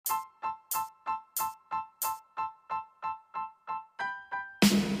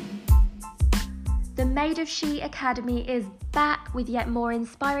Made of She Academy is back with yet more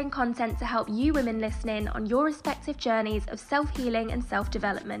inspiring content to help you women listening on your respective journeys of self-healing and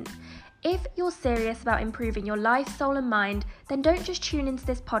self-development. If you're serious about improving your life, soul and mind, then don't just tune into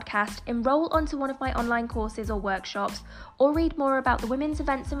this podcast, enroll onto one of my online courses or workshops, or read more about the women's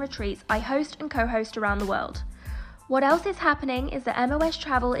events and retreats I host and co-host around the world. What else is happening is that MOS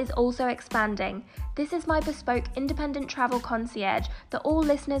Travel is also expanding. This is my bespoke independent travel concierge that all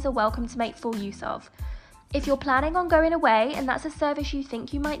listeners are welcome to make full use of. If you're planning on going away and that's a service you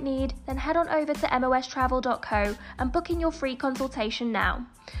think you might need, then head on over to mostravel.co and book in your free consultation now.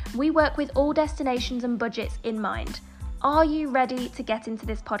 We work with all destinations and budgets in mind. Are you ready to get into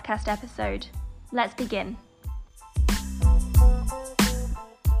this podcast episode? Let's begin.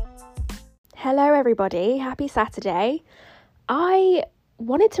 Hello everybody, happy Saturday. I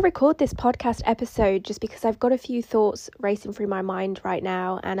wanted to record this podcast episode just because I've got a few thoughts racing through my mind right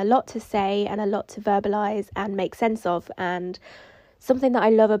now and a lot to say and a lot to verbalize and make sense of. And something that I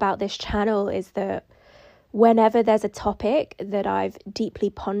love about this channel is that whenever there's a topic that I've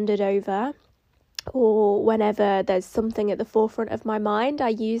deeply pondered over, or whenever there's something at the forefront of my mind, I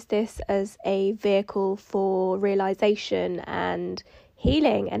use this as a vehicle for realization and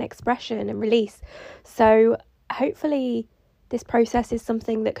healing and expression and release. So hopefully this process is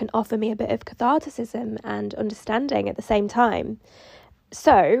something that can offer me a bit of catharticism and understanding at the same time.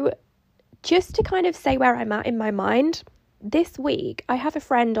 So just to kind of say where I'm at in my mind, this week I have a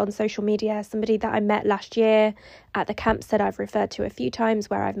friend on social media, somebody that I met last year at the camps that I've referred to a few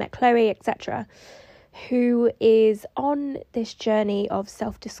times where I've met Chloe, etc., who is on this journey of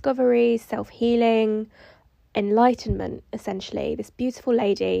self-discovery, self-healing, enlightenment, essentially. This beautiful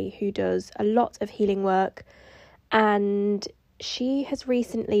lady who does a lot of healing work, and she has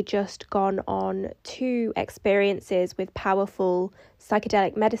recently just gone on 2 experiences with powerful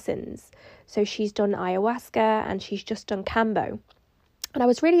psychedelic medicines. So she's done ayahuasca and she's just done Kambo. And I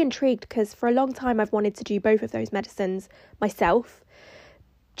was really intrigued because for a long time I've wanted to do both of those medicines myself.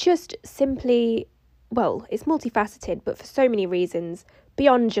 Just simply, well, it's multifaceted, but for so many reasons,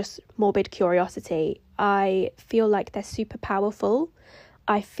 beyond just morbid curiosity, I feel like they're super powerful.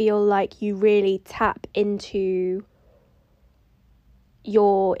 I feel like you really tap into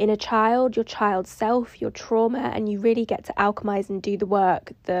your inner child, your child self, your trauma, and you really get to alchemize and do the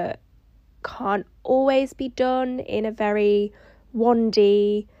work that can't always be done in a very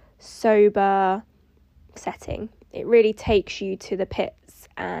 1D, sober setting. It really takes you to the pits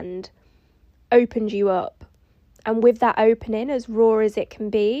and opens you up. And with that opening, as raw as it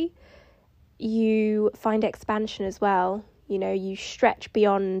can be, you find expansion as well. You know, you stretch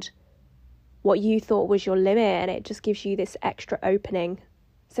beyond what you thought was your limit, and it just gives you this extra opening.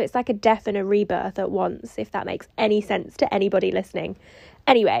 So it's like a death and a rebirth at once, if that makes any sense to anybody listening.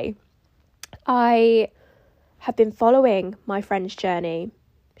 Anyway, I have been following my friend's journey.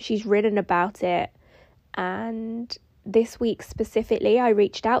 She's written about it, and this week specifically, I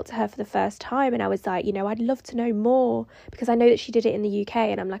reached out to her for the first time and I was like, you know, I'd love to know more, because I know that she did it in the UK,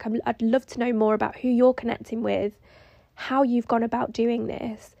 and I'm like, I'd love to know more about who you're connecting with, how you've gone about doing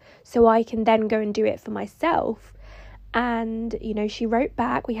this, so I can then go and do it for myself. And, you know, she wrote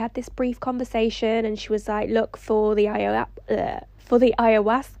back, we had this brief conversation, and she was like, look, for the ayahuasca,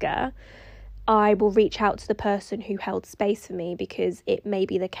 I will reach out to the person who held space for me, because it may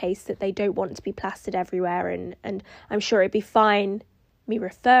be the case that they don't want to be plastered everywhere, and I'm sure it'd be fine me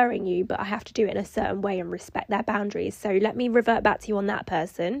referring you, but I have to do it in a certain way and respect their boundaries. So let me revert back to you on that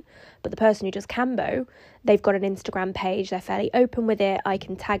person. But the person who does Kambo, they've got an Instagram page, they're fairly open with it, I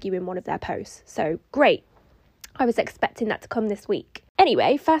can tag you in one of their posts. So great. I was expecting that to come this week.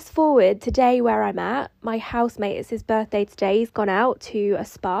 Anyway, fast forward today where I'm at. My housemate, it's his birthday today. He's gone out to a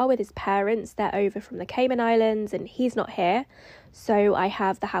spa with his parents. They're over from the Cayman Islands and he's not here. So I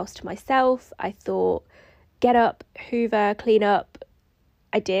have the house to myself. I thought, get up, hoover, clean up.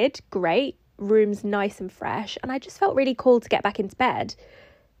 I did. Great. Room's nice and fresh. And I just felt really called to get back into bed.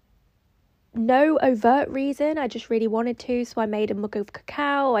 No overt reason. I just really wanted to. So I made a mug of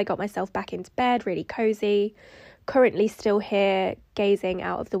cacao. I got myself back into bed, really cozy. Currently still here, gazing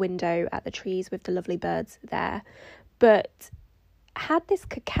out of the window at the trees with the lovely birds there. But had this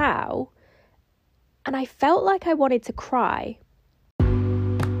cacao and I felt like I wanted to cry.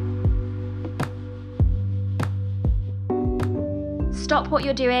 Stop what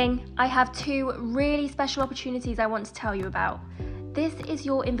you're doing. I have 2 really special opportunities I want to tell you about. This is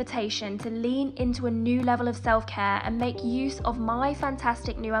your invitation to lean into a new level of self-care and make use of my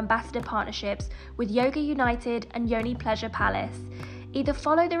fantastic new ambassador partnerships with Yoga United and Yoni Pleasure Palace. Either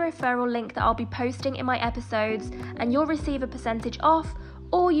follow the referral link that I'll be posting in my episodes and you'll receive a percentage off,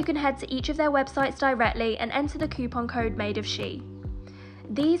 or you can head to each of their websites directly and enter the coupon code MADEOFSHE.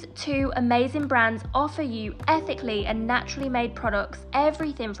 These two amazing brands offer you ethically and naturally made products,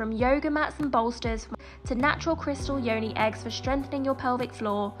 everything from yoga mats and bolsters to natural crystal yoni eggs for strengthening your pelvic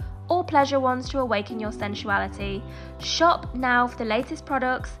floor, or pleasure ones to awaken your sensuality. Shop now for the latest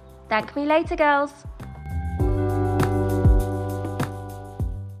products. Thank me later, girls.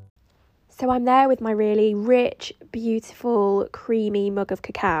 So I'm there with my really rich, beautiful, creamy mug of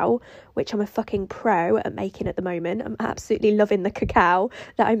cacao, which I'm a fucking pro at making at the moment. I'm absolutely loving the cacao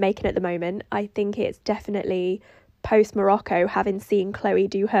that I'm making at the moment. I think it's definitely post-Morocco, having seen Chloe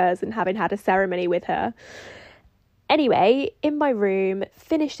do hers and having had a ceremony with her. Anyway, in my room,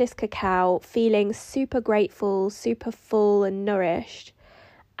 finished this cacao, feeling super grateful, super full and nourished.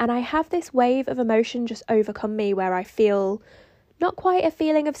 And I have this wave of emotion just overcome me where I feel not quite a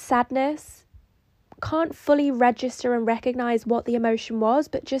feeling of sadness, can't fully register and recognise what the emotion was,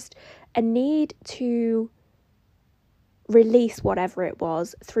 but just a need to release whatever it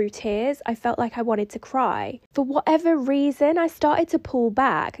was through tears. I felt like I wanted to cry. For whatever reason, I started to pull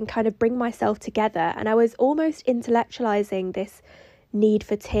back and kind of bring myself together, and I was almost intellectualising this need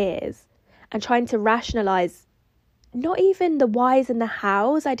for tears and trying to rationalise not even the whys and the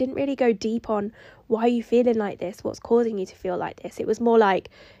hows. I didn't really go deep on why are you feeling like this, what's causing you to feel like this. It was more like,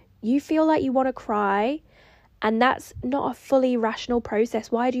 you feel like you want to cry, and that's not a fully rational process.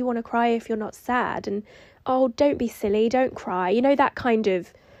 Why do you want to cry if you're not sad? And oh, don't be silly, don't cry. You know, that kind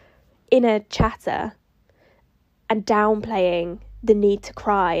of inner chatter and downplaying the need to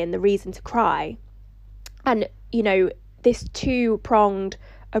cry and the reason to cry. And, you know, this two-pronged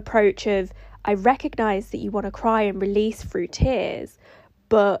approach of, I recognise that you want to cry and release through tears,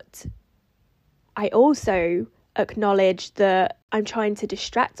 but I also acknowledge that I'm trying to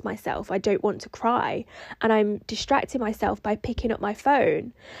distract myself. I don't want to cry, and I'm distracting myself by picking up my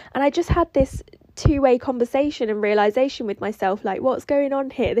phone. And I just had this two-way conversation and realisation with myself, like, what's going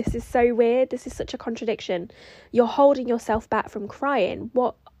on here? This is so weird. This is such a contradiction. You're holding yourself back from crying.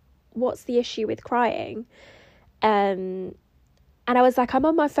 What's the issue with crying? And I was like, I'm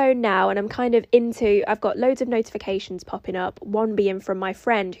on my phone now, and I'm kind of I've got loads of notifications popping up, one being from my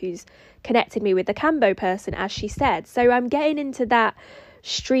friend who's connected me with the Cambo person, as she said. So I'm getting into that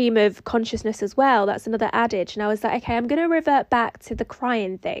stream of consciousness as well. That's another adage. And I was like, okay, I'm going to revert back to the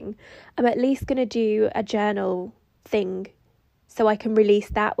crying thing. I'm at least going to do a journal thing so I can release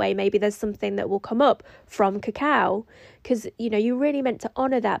that way. Maybe there's something that will come up from cacao, because, you know, you're really meant to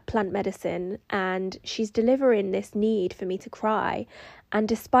honour that plant medicine, and she's delivering this need for me to cry. And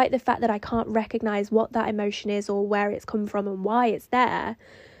despite the fact that I can't recognise what that emotion is or where it's come from and why it's there,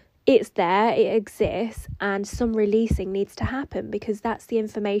 it exists, and some releasing needs to happen because that's the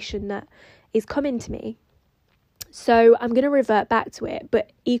information that is coming to me. So I'm going to revert back to it,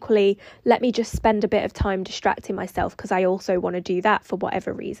 but equally, let me just spend a bit of time distracting myself, because I also want to do that for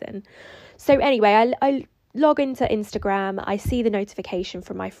whatever reason. So anyway, I log into Instagram, I see the notification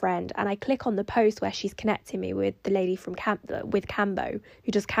from my friend, and I click on the post where she's connecting me with the lady from Cambo,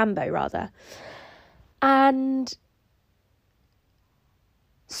 who does Cambo rather. And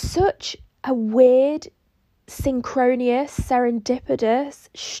such a weird, synchronous, serendipitous,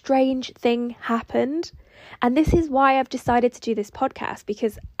 strange thing happened. And this is why I've decided to do this podcast,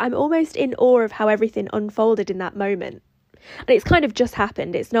 because I'm almost in awe of how everything unfolded in that moment. And it's kind of just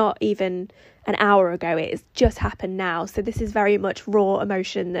happened. It's not even an hour ago. It's just happened now. So this is very much raw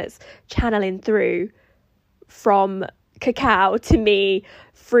emotion that's channeling through from cacao to me,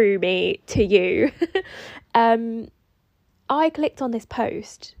 through me to you. I clicked on this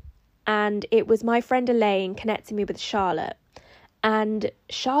post, and it was my friend Elaine connecting me with Charlotte. And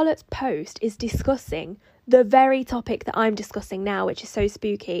Charlotte's post is discussing the very topic that I'm discussing now, which is so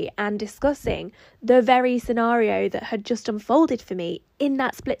spooky, and discussing the very scenario that had just unfolded for me in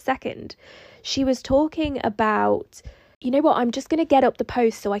that split second. She was talking about, you know what, I'm just going to get up the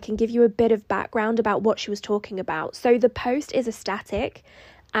post so I can give you a bit of background about what she was talking about. So the post is a static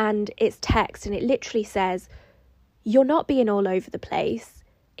and it's text, and it literally says, you're not being all over the place.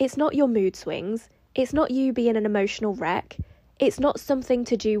 It's not your mood swings. It's not you being an emotional wreck. It's not something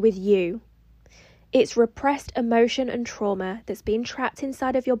to do with you. It's repressed emotion and trauma that's been trapped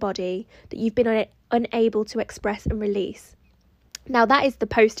inside of your body that you've been unable to express and release. Now, that is the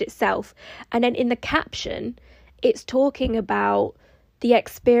post itself. And then in the caption, it's talking about the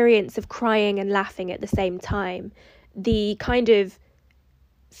experience of crying and laughing at the same time. The kind of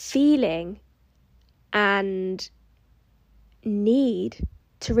feeling and need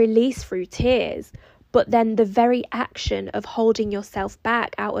to release through tears, but then the very action of holding yourself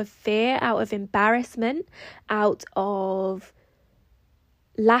back out of fear, out of embarrassment, out of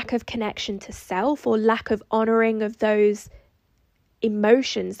lack of connection to self, or lack of honouring of those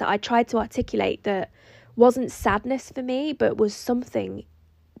emotions that I tried to articulate, that wasn't sadness for me, but was something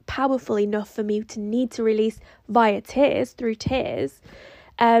powerful enough for me to need to release via tears, through tears.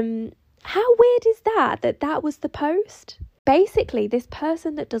 How weird is that was the post? Basically, this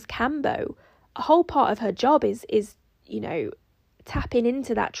person that does Kambo, a whole part of her job is tapping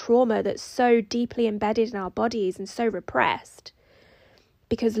into that trauma that's so deeply embedded in our bodies and so repressed.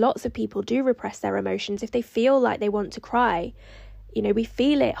 Because lots of people do repress their emotions. If they feel like they want to cry, we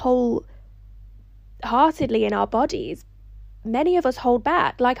feel it wholeheartedly in our bodies. Many of us hold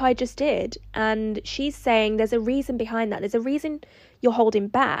back, like I just did. And she's saying there's a reason behind that. There's a reason you're holding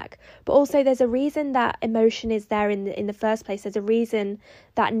back, but also there's a reason that emotion is there in the first place. There's a reason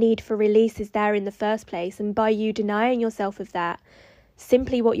that need for release is there in the first place. And by you denying yourself of that,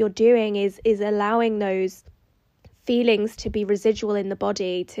 simply what you're doing is allowing those feelings to be residual in the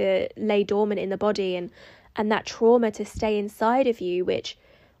body, to lay dormant in the body, and that trauma to stay inside of you, which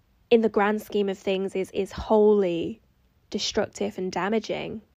in the grand scheme of things is wholly destructive and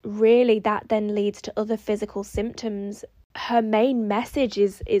damaging. Really, that then leads to other physical symptoms. Her main message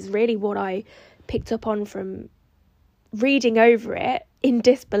is really what I picked up on from reading over it in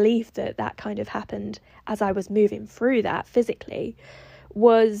disbelief that kind of happened as I was moving through that physically,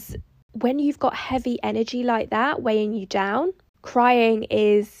 was when you've got heavy energy like that weighing you down, crying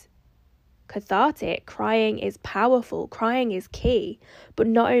is cathartic, crying is powerful, crying is key. But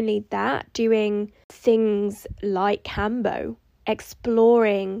not only that, doing things like Kambo,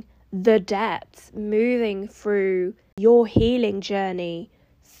 exploring the depths, moving through your healing journey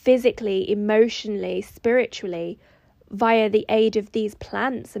physically, emotionally, spiritually, via the aid of these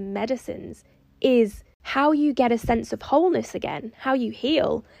plants and medicines, is how you get a sense of wholeness again, how you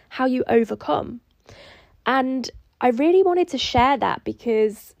heal, how you overcome. And I really wanted to share that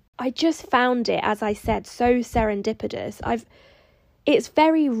because I just found it, as I said, so serendipitous. It's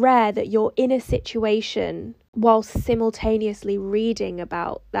very rare that you're in a situation whilst simultaneously reading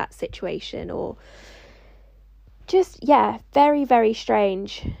about that situation, or just, very, very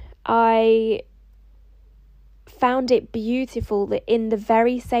strange. I found it beautiful that in the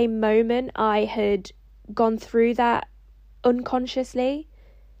very same moment I had gone through that unconsciously,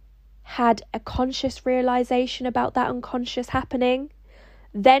 had a conscious realization about that unconscious happening,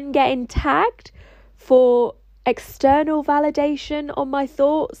 then getting tagged for external validation on my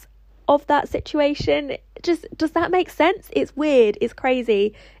thoughts of that situation. Just, does that make sense? It's weird, it's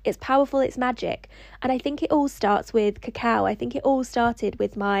crazy, it's powerful, it's magic. And I think it all starts with cacao. I think it all started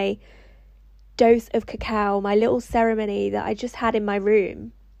with my dose of cacao, my little ceremony that I just had in my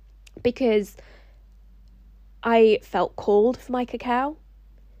room, because I felt called for my cacao.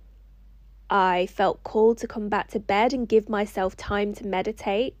 I felt called to come back to bed and give myself time to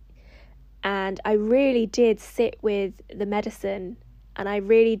meditate. And I really did sit with the medicine, and I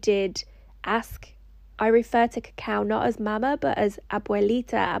really did ask. I refer to cacao not as mama, but as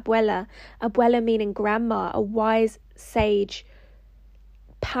abuelita, abuela. Abuela meaning grandma, a wise, sage,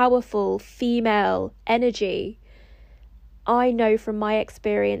 powerful female energy. I know from my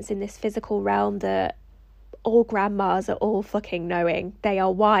experience in this physical realm that all grandmas are all fucking knowing. They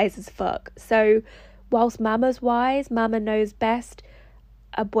are wise as fuck. So whilst mama's wise, mama knows best,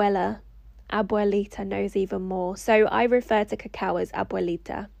 abuelita knows even more. So I refer to cacao as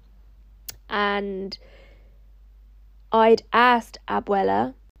abuelita. And I'd asked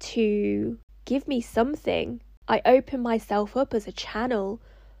abuela to give me something. I opened myself up as a channel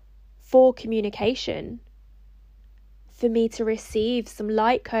for communication, for me to receive some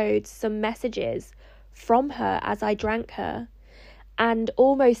light codes, some messages from her as I drank her. And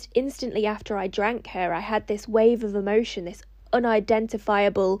almost instantly after I drank her, I had this wave of emotion, this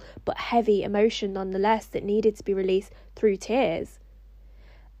unidentifiable but heavy emotion nonetheless, that needed to be released through tears.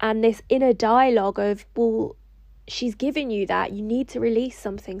 And this inner dialogue of, well, she's given you that, you need to release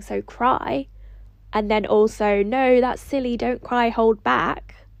something, so cry. And then also, no, that's silly, don't cry, hold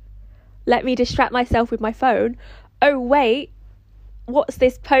back. Let me distract myself with my phone. Oh wait, what's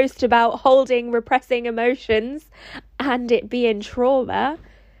this post about holding repressing emotions and it being trauma?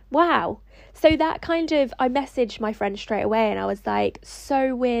 Wow. So that kind of, I messaged my friend straight away and I was like,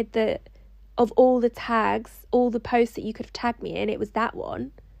 so weird that of all the tags, all the posts that you could have tagged me in, it was that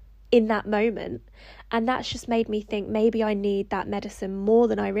one in that moment. And that's just made me think, maybe I need that medicine more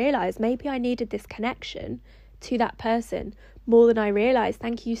than I realised. Maybe I needed this connection to that person more than I realised.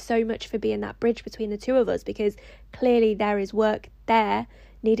 Thank you so much for being that bridge between the two of us, because clearly there is work there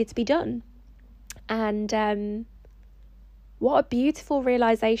needed to be done. And what a beautiful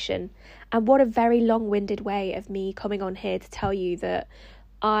realisation, and what a very long-winded way of me coming on here to tell you that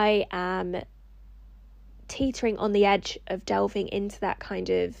I am teetering on the edge of delving into that kind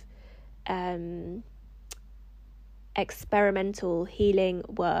of experimental healing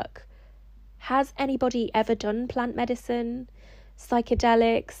work. Has anybody ever done plant medicine,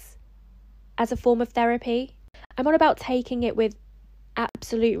 psychedelics as a form of therapy? I'm on about taking it with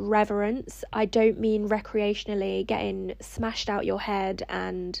absolute reverence. I don't mean recreationally getting smashed out your head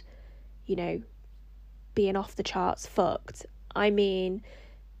and, being off the charts fucked. I mean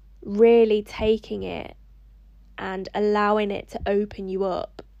really taking it and allowing it to open you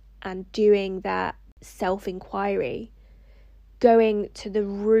up and doing that self-inquiry, going to the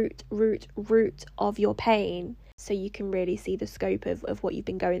root of your pain so you can really see the scope of what you've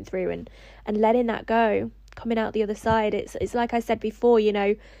been going through and letting that go, coming out the other side. It's like I said before,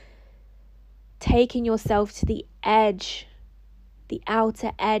 taking yourself to the edge, the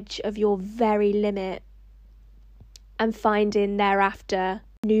outer edge of your very limit, and finding thereafter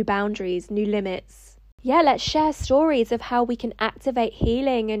new boundaries, new limits. Yeah, let's share stories of how we can activate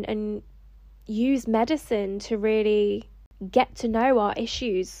healing and use medicine to really get to know our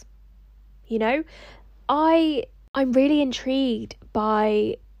issues. I'm really intrigued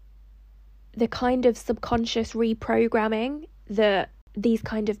by the kind of subconscious reprogramming that these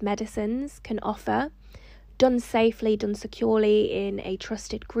kind of medicines can offer, done safely, done securely in a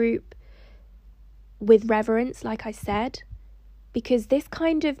trusted group, with reverence, like I said, because this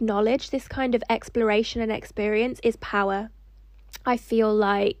kind of knowledge, this kind of exploration and experience is power. I feel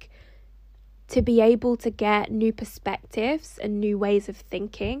like to be able to get new perspectives and new ways of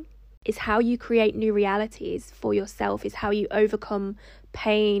thinking is how you create new realities for yourself, is how you overcome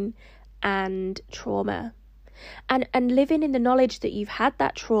pain and trauma. And living in the knowledge that you've had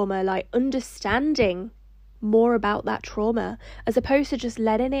that trauma, like understanding more about that trauma, as opposed to just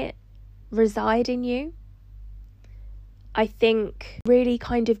letting it reside in you. I think really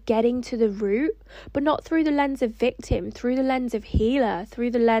kind of getting to the root, but not through the lens of victim, through the lens of healer,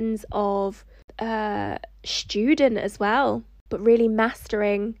 through the lens of student as well, but really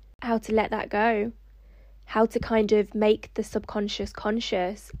mastering how to let that go, how to kind of make the subconscious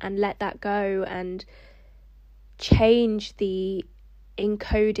conscious and let that go and change the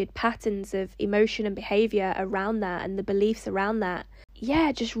encoded patterns of emotion and behavior around that and the beliefs around that.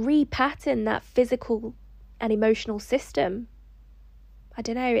 Yeah, just repattern that physical and emotional system. I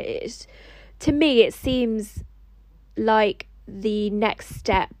don't know, to me it seems like the next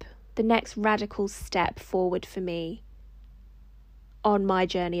step, the next radical step forward for me on my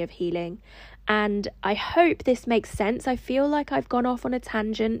journey of healing. And I hope this makes sense. I feel like I've gone off on a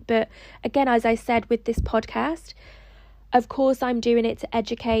tangent, but again, as I said with this podcast, of course I'm doing it to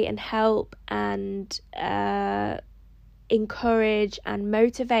educate and help and encourage and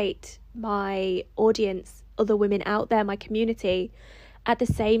motivate my audience, other women out there, my community. At the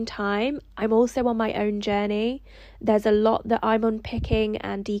same time, I'm also on my own journey. There's a lot that I'm unpicking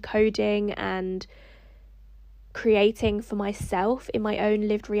and decoding and creating for myself in my own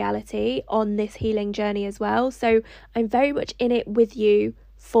lived reality on this healing journey as well. So I'm very much in it with you,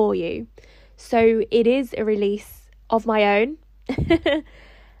 for you. So it is a release of my own.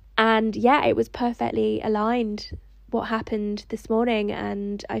 And yeah, it was perfectly aligned what happened this morning,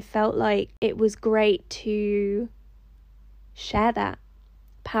 and I felt like it was great to share that,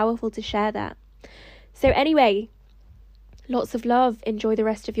 powerful to share that. So anyway, lots of love. Enjoy the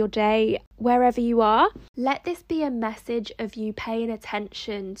rest of your day wherever you are. Let this be a message of you paying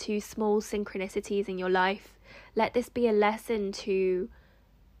attention to small synchronicities in your life. Let this be a lesson to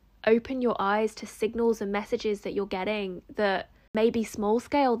open your eyes to signals and messages that you're getting that may be small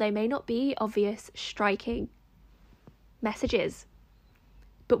scale. They may not be obvious, striking messages,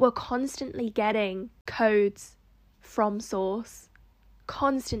 but we're constantly getting codes from source,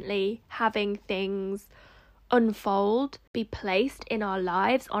 constantly having things unfold, be placed in our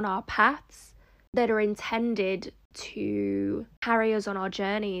lives, on our paths, that are intended to carry us on our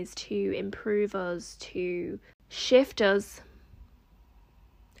journeys, to improve us, to shift us.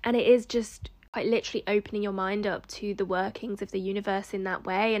 And it is just quite literally opening your mind up to the workings of the universe in that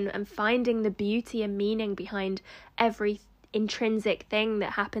way, and finding the beauty and meaning behind every intrinsic thing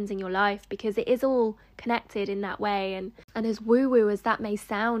that happens in your life, because it is all connected in that way. And as woo-woo as that may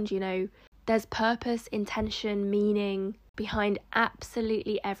sound, there's purpose, intention, meaning behind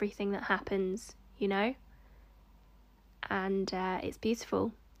absolutely everything that happens, and it's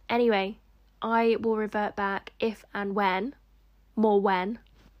beautiful. Anyway, I will revert back if and when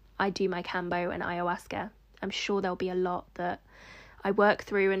I do my Kambo and ayahuasca. I'm sure there'll be a lot that I work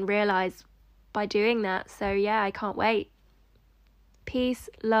through and realise by doing that. So yeah, I can't wait. Peace,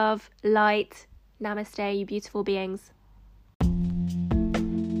 love, light. Namaste, you beautiful beings.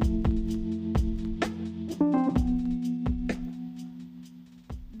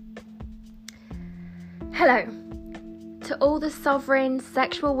 Hello. To all the sovereign,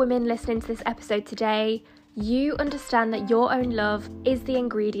 sexual women listening to this episode today, you understand that your own love is the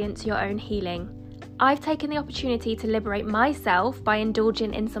ingredient to your own healing. I've taken the opportunity to liberate myself by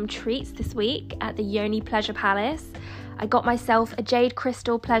indulging in some treats this week at the Yoni Pleasure Palace. I got myself a jade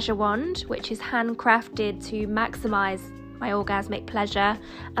crystal pleasure wand, which is handcrafted to maximise my orgasmic pleasure,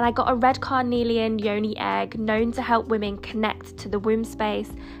 and I got a red carnelian yoni egg known to help women connect to the womb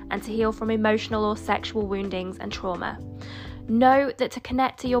space and to heal from emotional or sexual woundings and trauma. Know that to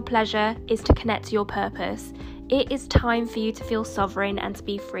connect to your pleasure is to connect to your purpose. It is time for you to feel sovereign and to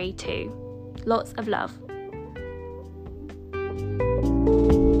be free too. Lots of love.